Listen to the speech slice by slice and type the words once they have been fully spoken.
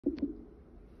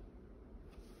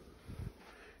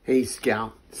Hey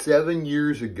Scout, 7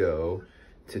 years ago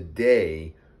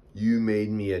today, you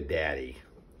made me a daddy.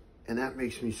 And that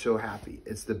makes me so happy.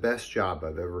 It's the best job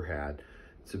I've ever had.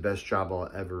 It's the best job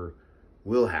I'll ever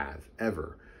will have,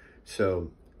 ever. So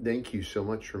thank you so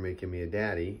much for making me a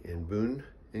daddy. And Boone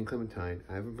and Clementine,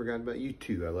 I haven't forgotten about you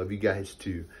too. I love you guys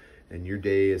too. And your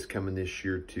day is coming this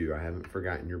year too. I haven't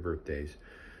forgotten your birthdays.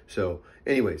 So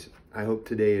anyways, I hope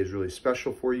today is really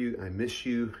special for you. I miss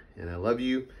you and I love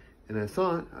you. And I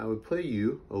thought I would play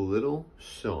you a little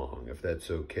song, if that's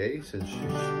okay, since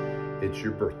it's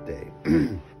your birthday.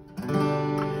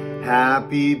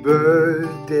 Happy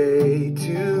birthday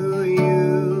to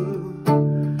you.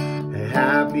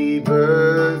 Happy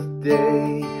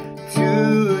birthday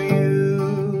to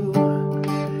you.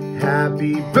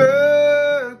 Happy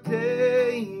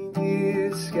birthday,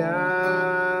 dear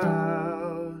Scout.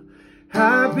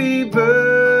 Happy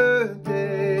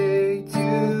birthday to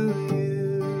you.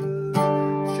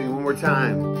 Sing one more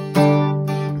time.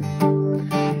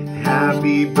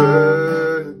 Happy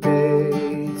birthday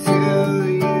to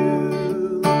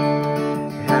you.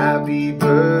 Happy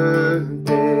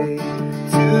birthday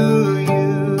to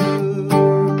you.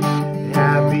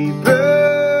 Happy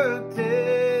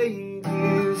birthday,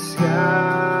 dear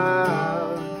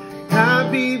Scout.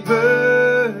 Happy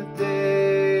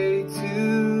birthday to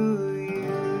you.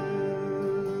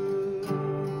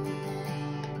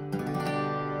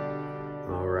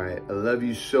 All right, I love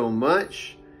you so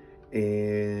much.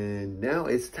 And now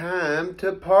it's time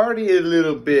to party a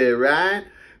little bit, right?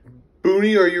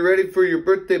 Booney, are you ready for your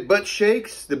birthday butt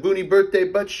shakes? The Booney birthday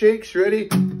butt shakes, ready?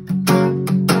 It's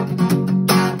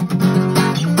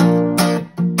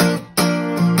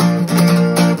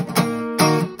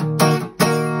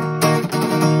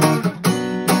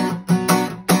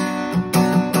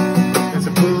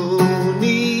a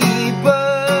Booney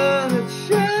butt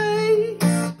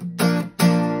shakes.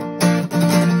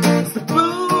 It's the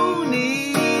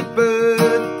Booney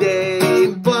birthday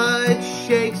butt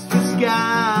shakes for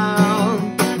Scout.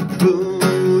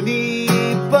 Booney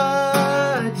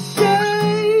butt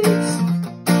shakes.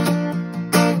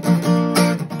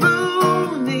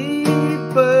 Booney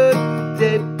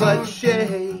birthday butt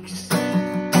shakes.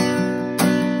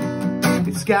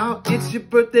 It's Scout, it's your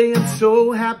birthday. I'm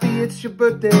so happy it's your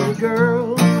birthday,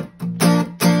 girl.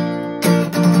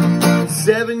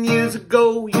 7 years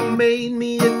ago, you made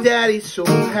me a daddy, so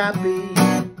happy.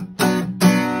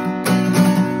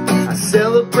 I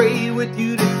celebrate with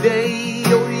you today,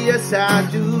 oh yes I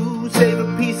do. Save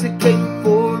a piece of cake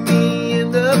for me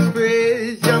in the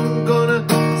fridge. I'm gonna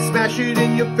smash it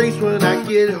in your face when I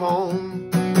get home.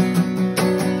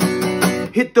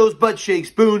 Hit those butt shakes,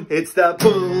 Boone. It's the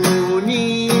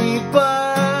Booney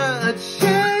butt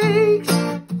shakes.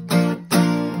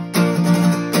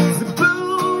 It's the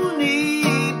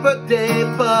Booney birthday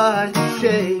butt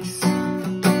shakes.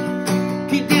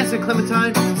 Keep dancing,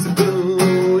 Clementine. It's the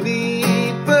Booney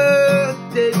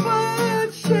birthday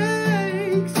butt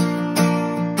shakes.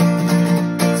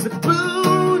 It's the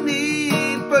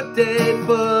Booney birthday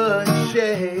butt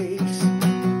shakes.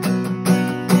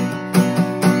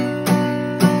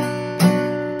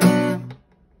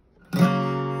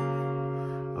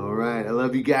 All right, I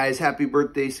love you guys. Happy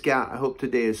birthday, Scout. I hope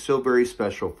today is so very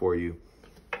special for you.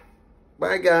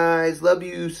 Bye, guys. Love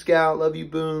you, Scout. Love you,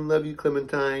 Boone. Love you,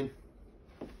 Clementine.